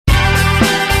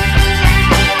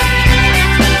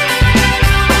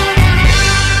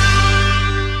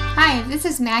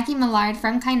this is Maggie Millard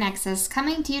from KaiNexus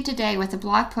coming to you today with a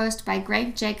blog post by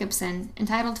Greg Jacobson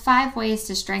entitled 5 Ways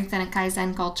to Strengthen a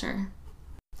Kaizen Culture.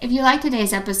 If you like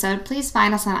today's episode, please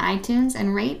find us on iTunes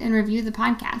and rate and review the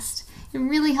podcast. It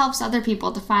really helps other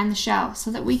people to find the show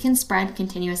so that we can spread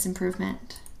continuous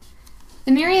improvement.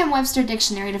 The Merriam-Webster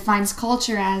Dictionary defines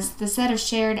culture as the set of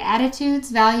shared attitudes,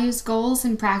 values, goals,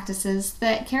 and practices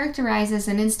that characterizes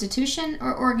an institution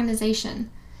or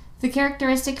organization. The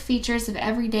characteristic features of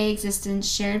everyday existence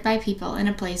shared by people in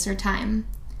a place or time.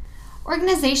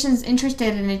 Organizations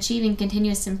interested in achieving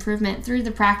continuous improvement through the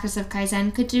practice of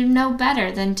Kaizen could do no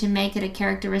better than to make it a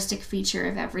characteristic feature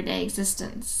of everyday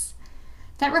existence.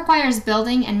 That requires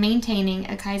building and maintaining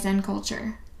a Kaizen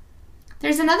culture.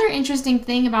 There's another interesting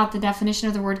thing about the definition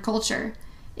of the word culture.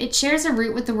 It shares a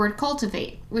root with the word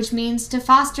cultivate, which means to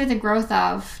foster the growth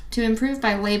of, to improve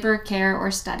by labor, care,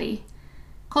 or study.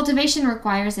 Cultivation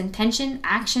requires intention,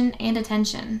 action, and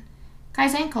attention.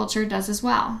 Kaizen culture does as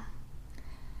well.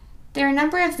 There are a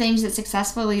number of things that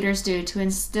successful leaders do to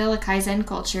instill a Kaizen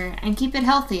culture and keep it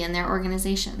healthy in their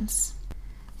organizations.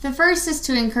 The first is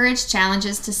to encourage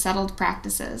challenges to settled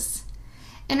practices.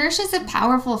 Inertia is a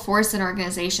powerful force in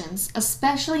organizations,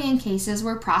 especially in cases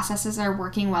where processes are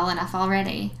working well enough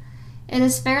already. It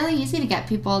is fairly easy to get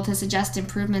people to suggest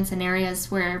improvements in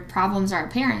areas where problems are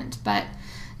apparent, but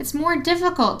it's more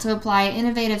difficult to apply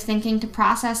innovative thinking to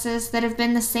processes that have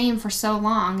been the same for so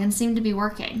long and seem to be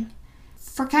working.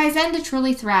 For Kaizen to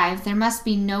truly thrive, there must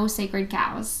be no sacred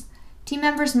cows. Team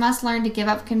members must learn to give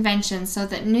up conventions so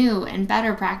that new and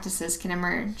better practices can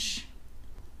emerge.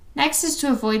 Next is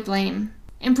to avoid blame.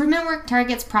 Improvement work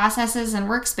targets processes and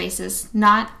workspaces,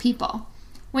 not people.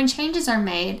 When changes are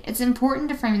made, it's important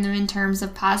to frame them in terms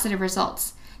of positive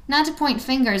results, not to point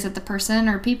fingers at the person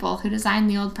or people who designed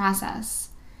the old process.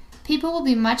 People will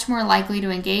be much more likely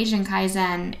to engage in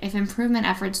Kaizen if improvement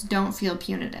efforts don't feel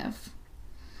punitive.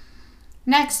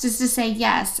 Next is to say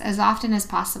yes as often as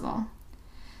possible.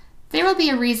 There will be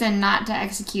a reason not to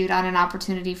execute on an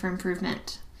opportunity for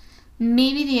improvement.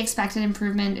 Maybe the expected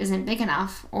improvement isn't big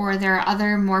enough, or there are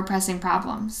other more pressing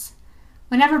problems.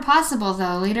 Whenever possible,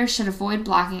 though, leaders should avoid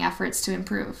blocking efforts to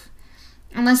improve.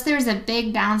 Unless there is a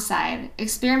big downside,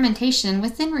 experimentation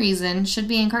within reason should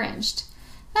be encouraged.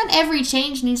 Not every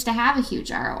change needs to have a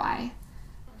huge ROI.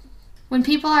 When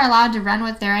people are allowed to run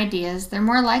with their ideas, they're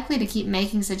more likely to keep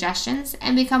making suggestions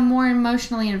and become more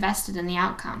emotionally invested in the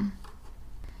outcome.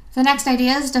 The next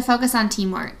idea is to focus on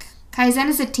teamwork. Kaizen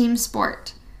is a team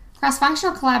sport.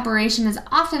 Cross-functional collaboration is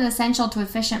often essential to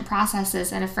efficient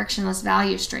processes and a frictionless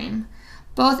value stream.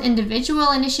 Both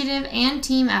individual initiative and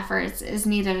team efforts is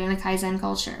needed in a Kaizen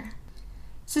culture.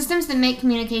 Systems that make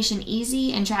communication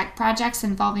easy and track projects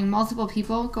involving multiple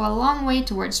people go a long way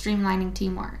towards streamlining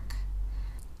teamwork.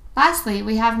 Lastly,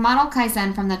 we have model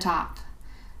Kaizen from the top.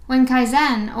 When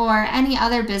Kaizen, or any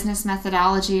other business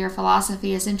methodology or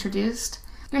philosophy, is introduced,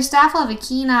 your staff will have a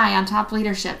keen eye on top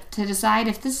leadership to decide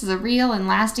if this is a real and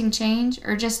lasting change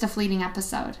or just a fleeting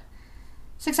episode.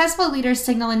 Successful leaders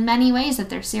signal in many ways that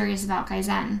they're serious about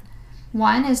Kaizen.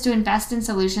 One is to invest in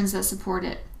solutions that support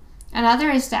it. Another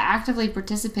is to actively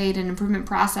participate in improvement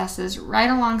processes right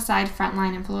alongside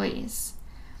frontline employees.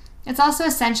 It's also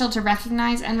essential to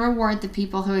recognize and reward the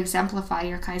people who exemplify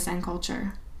your Kaizen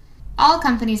culture. All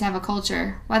companies have a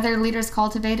culture, whether leaders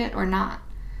cultivate it or not.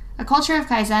 A culture of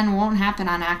Kaizen won't happen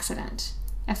on accident.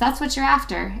 If that's what you're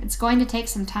after, it's going to take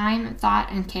some time,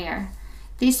 thought, and care.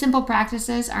 These simple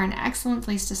practices are an excellent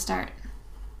place to start.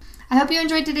 I hope you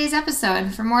enjoyed today's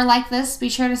episode. For more like this, be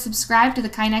sure to subscribe to the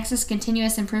KaiNexus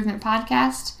Continuous Improvement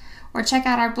Podcast or check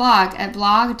out our blog at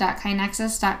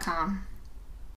blog.kainexus.com.